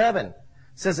 19:11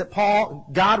 says that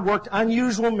God worked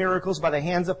unusual miracles by the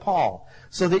hands of Paul,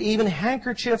 so that even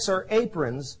handkerchiefs or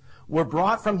aprons were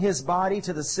brought from his body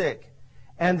to the sick,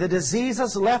 and the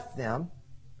diseases left them,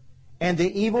 and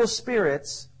the evil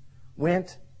spirits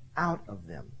went out of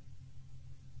them.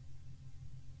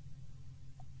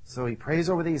 So he prays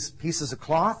over these pieces of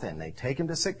cloth, and they take them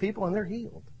to sick people, and they're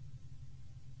healed.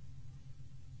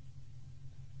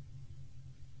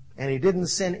 And he didn't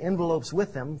send envelopes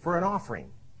with them for an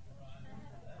offering.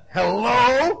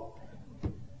 Hello?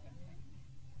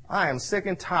 I am sick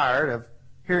and tired of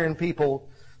hearing people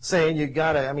saying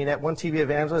that one TV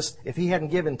evangelist, if he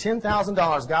hadn't given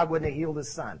 $10,000, God wouldn't have healed his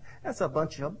son. That's a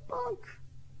bunch of bunk.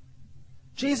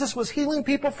 Jesus was healing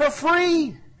people for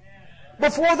free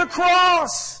before the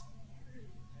cross.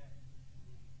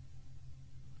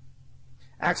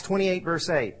 Acts 28, verse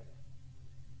 8.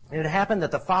 And it happened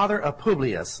that the father of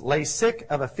Publius lay sick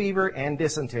of a fever and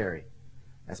dysentery.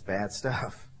 That's bad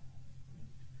stuff.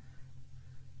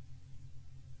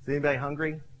 Is anybody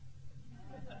hungry?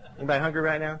 Anybody hungry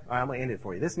right now? All right, I'm going to end it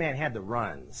for you. This man had the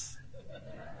runs.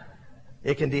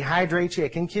 It can dehydrate you.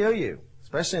 It can kill you,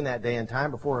 especially in that day and time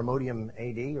before Imodium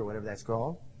AD or whatever that's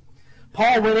called.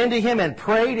 Paul went into him and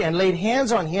prayed and laid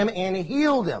hands on him and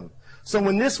healed him. So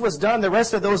when this was done, the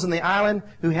rest of those in the island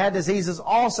who had diseases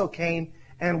also came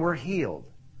and were healed.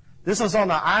 This was on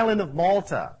the island of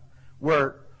Malta,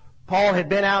 where Paul had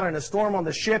been out in a storm on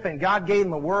the ship, and God gave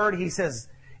him a word. He says,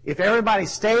 if everybody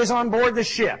stays on board the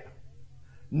ship,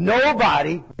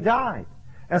 nobody died.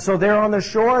 And so they're on the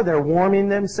shore, they're warming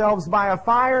themselves by a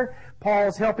fire.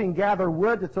 Paul's helping gather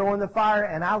wood to throw in the fire,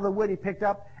 and out of the wood he picked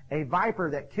up a viper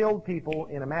that killed people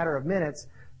in a matter of minutes,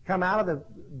 come out of the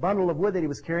bundle of wood that he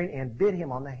was carrying and bit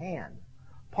him on the hand.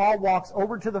 Paul walks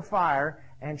over to the fire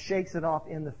and shakes it off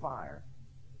in the fire.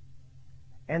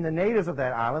 And the natives of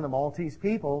that island, the Maltese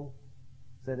people,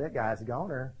 said, that guy's a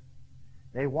goner.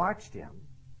 They watched him.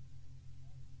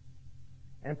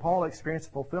 And Paul experienced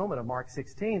the fulfillment of Mark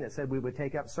 16 that said we would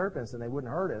take up serpents and they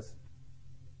wouldn't hurt us.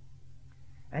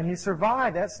 And he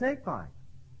survived that snake bite.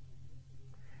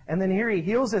 And then here he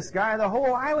heals this guy, the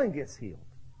whole island gets healed.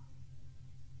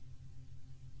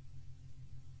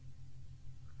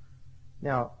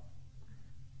 Now,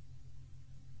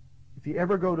 if you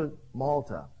ever go to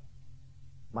Malta,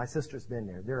 my sister's been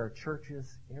there. There are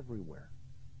churches everywhere.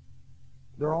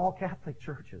 They're all Catholic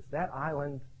churches. That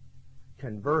island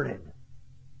converted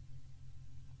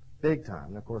big time.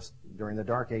 And of course, during the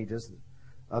Dark Ages,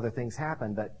 other things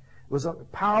happened, but it was a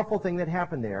powerful thing that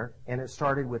happened there, and it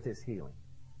started with this healing.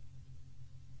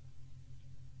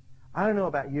 I don't know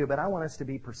about you, but I want us to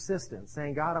be persistent,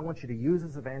 saying, God, I want you to use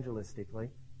us evangelistically.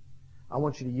 I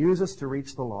want you to use us to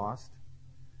reach the lost.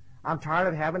 I'm tired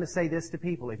of having to say this to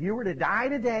people. If you were to die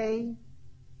today,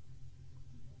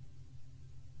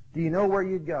 do you know where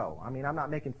you'd go? I mean, I'm not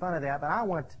making fun of that, but I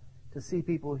want to see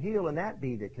people heal, and that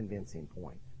be the convincing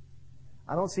point.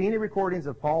 I don't see any recordings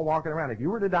of Paul walking around. If you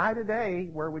were to die today,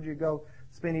 where would you go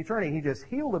spend eternity? He just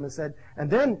healed them and said, and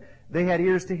then they had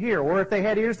ears to hear. Or if they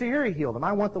had ears to hear, he healed them.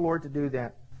 I want the Lord to do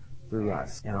that through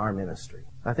us in our ministry.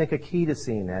 I think a key to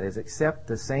seeing that is accept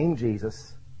the same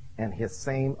Jesus and His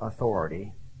same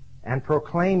authority, and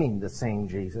proclaiming the same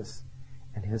Jesus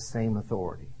and His same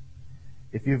authority.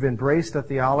 If you've embraced a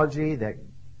theology that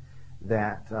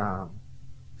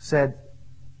said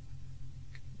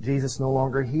Jesus no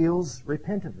longer heals,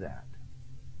 repent of that.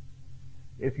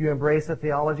 If you embrace a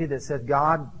theology that said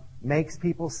God makes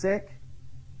people sick,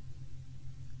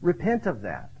 repent of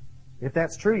that. If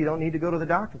that's true, you don't need to go to the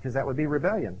doctor, because that would be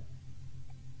rebellion.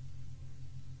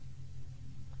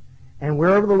 And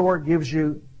wherever the Lord gives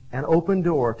you an open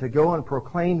door to go and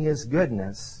proclaim His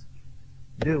goodness,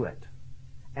 do it.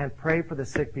 And pray for the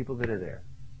sick people that are there.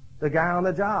 The guy on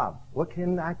the job, what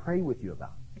can I pray with you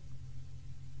about?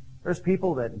 There's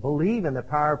people that believe in the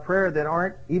power of prayer that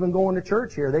aren't even going to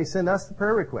church here. They send us the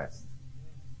prayer requests.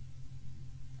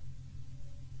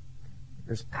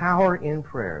 There's power in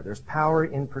prayer. There's power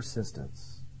in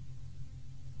persistence.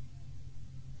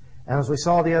 And as we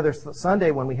saw the other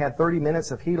Sunday when we had 30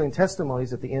 minutes of healing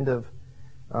testimonies at the end of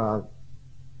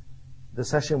the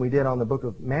session we did on the book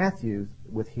of Matthew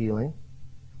with healing,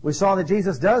 we saw that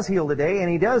Jesus does heal today, and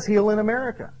He does heal in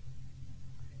America.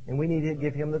 And we need to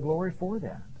give Him the glory for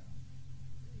that.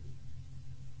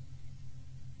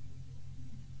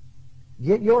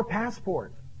 Get your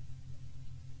passport.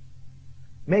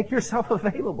 Make yourself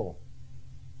available.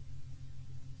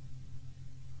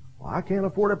 Well, I can't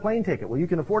afford a plane ticket. Well, you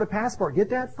can afford a passport.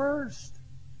 Get that first.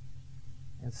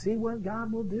 And see what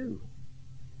God will do.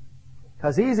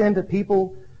 Because He's into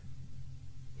people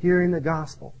hearing the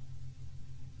gospel.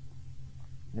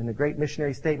 In the great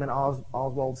missionary statement,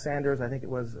 Oswald Sanders, I think it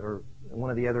was, or one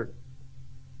of the other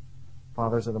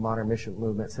fathers of the modern mission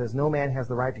movement, says, no man has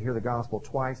the right to hear the gospel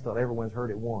twice till everyone's heard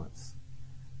it once.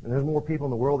 And there's more people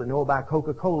in the world that know about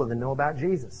Coca-Cola than know about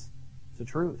Jesus. It's the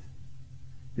truth.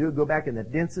 Dude, go back in the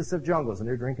densest of jungles and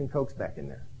they're drinking Cokes back in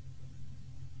there.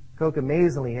 Coke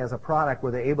amazingly has a product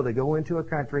where they're able to go into a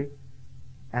country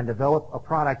and develop a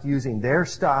product using their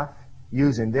stuff,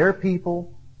 using their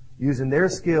people, using their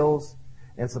skills,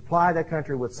 and supply that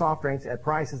country with soft drinks at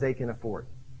prices they can afford.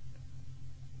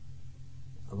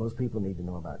 Well, those people need to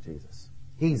know about Jesus.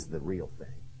 He's the real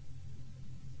thing.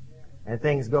 And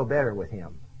things go better with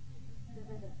Him.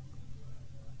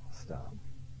 Stop.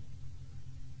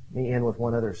 Let me end with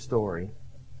one other story.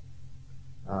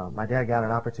 My dad got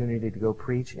an opportunity to go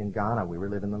preach in Ghana. We were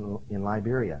living in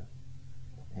Liberia.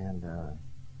 And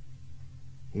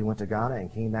he went to Ghana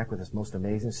and came back with this most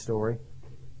amazing story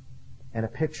and a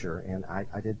picture. And I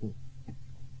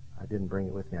didn't bring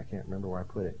it with me. I can't remember where I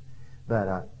put it.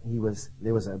 But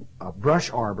there was a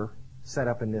brush arbor set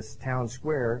up in this town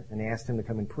square, and they asked him to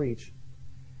come and preach.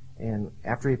 And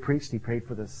after he preached, he prayed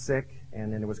for the sick,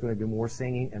 and then there was going to be more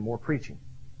singing and more preaching.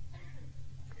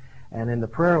 And in the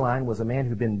prayer line was a man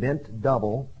who'd been bent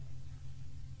double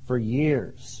for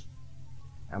years.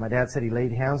 And my dad said he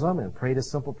laid hands on him and prayed a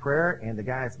simple prayer, and the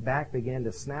guy's back began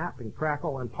to snap and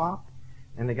crackle and pop,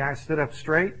 and the guy stood up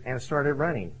straight and started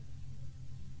running.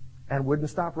 And wouldn't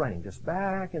stop running, just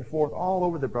back and forth all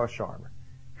over the brush arbor,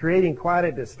 creating quite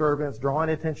a disturbance, drawing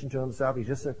attention to himself. He's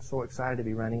just so excited to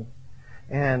be running.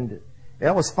 And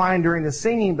that was fine during the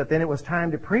singing, but then it was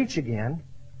time to preach again,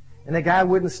 and the guy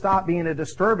wouldn't stop being a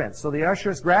disturbance. So the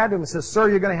ushers grabbed him and said, "Sir,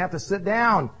 you're going to have to sit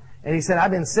down." And he said,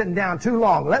 "I've been sitting down too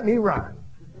long. Let me run."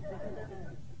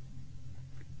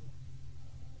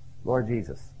 Lord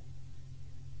Jesus,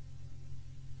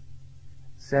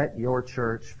 set your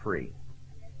church free.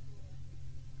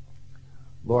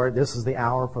 Lord, this is the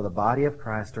hour for the body of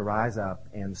Christ to rise up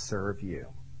and serve you.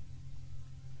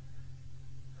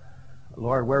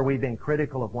 Lord, where we've been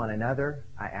critical of one another,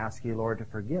 I ask you, Lord, to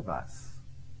forgive us.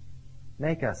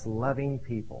 Make us loving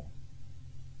people.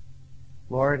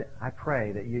 Lord, I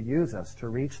pray that you use us to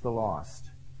reach the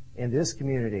lost in this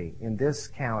community, in this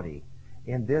county,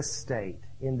 in this state,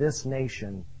 in this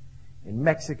nation, in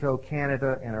Mexico,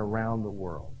 Canada, and around the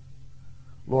world.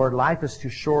 Lord, life is too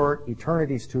short,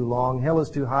 eternity is too long, hell is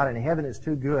too hot, and heaven is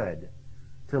too good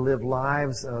to live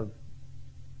lives of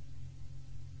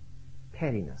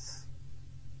pettiness.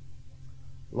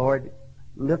 Lord,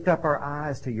 lift up our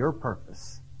eyes to your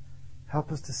purpose.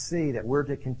 Help us to see that we're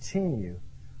to continue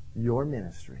your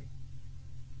ministry.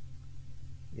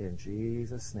 In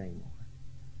Jesus' name, Lord.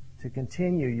 To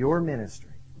continue your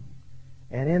ministry.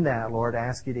 And in that, Lord, I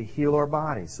ask you to heal our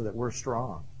bodies so that we're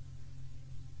strong,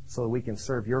 so that we can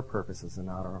serve your purposes and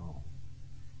not our own.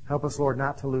 Help us, Lord,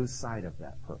 not to lose sight of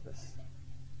that purpose.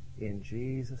 In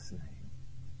Jesus' name.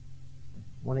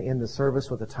 I want to end the service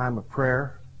with a time of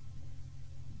prayer.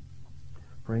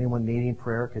 For anyone needing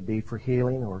prayer, it could be for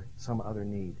healing or some other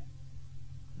need.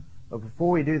 But before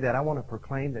we do that, I want to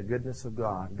proclaim the goodness of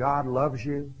God. God loves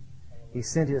you. He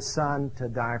sent His Son to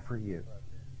die for you.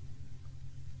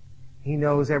 He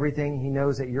knows everything. He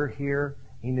knows that you're here.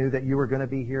 He knew that you were going to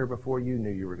be here before you knew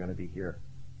you were going to be here.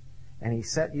 And He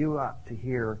set you up to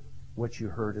hear what you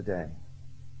heard today.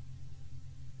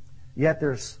 Yet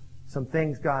there's some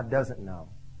things God doesn't know.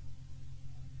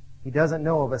 He doesn't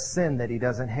know of a sin that He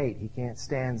doesn't hate. He can't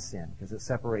stand sin because it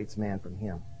separates man from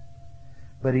Him.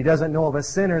 But He doesn't know of a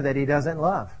sinner that He doesn't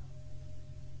love.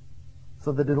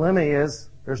 So the dilemma is,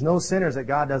 There's no sinners that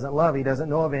God doesn't love. He doesn't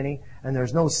know of any. And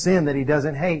there's no sin that He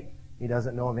doesn't hate. He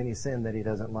doesn't know of any sin that He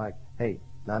doesn't hate.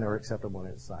 None are acceptable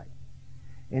in His sight.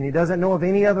 And He doesn't know of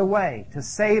any other way to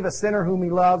save a sinner whom He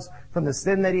loves from the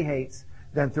sin that He hates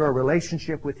than through a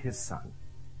relationship with His Son.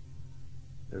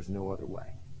 There's no other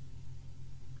way.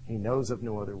 He knows of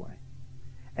no other way.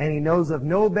 And He knows of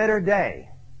no better day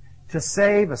to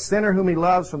save a sinner whom He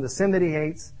loves from the sin that He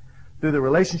hates through the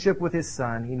relationship with His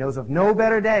Son. He knows of no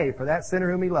better day for that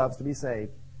sinner whom He loves to be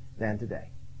saved than today.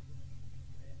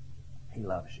 He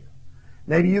loves you.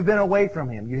 Maybe you've been away from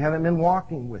Him. You haven't been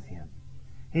walking with Him.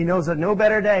 He knows of no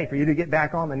better day for you to get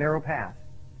back on the narrow path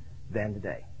than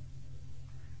today.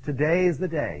 Today is the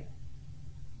day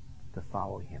to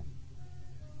follow Him.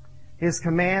 His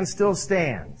command still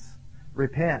stands.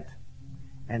 Repent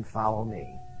and follow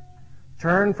me.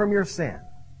 Turn from your sin.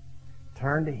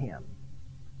 Turn to Him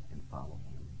and follow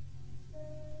Him.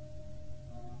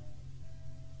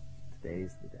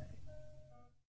 Today's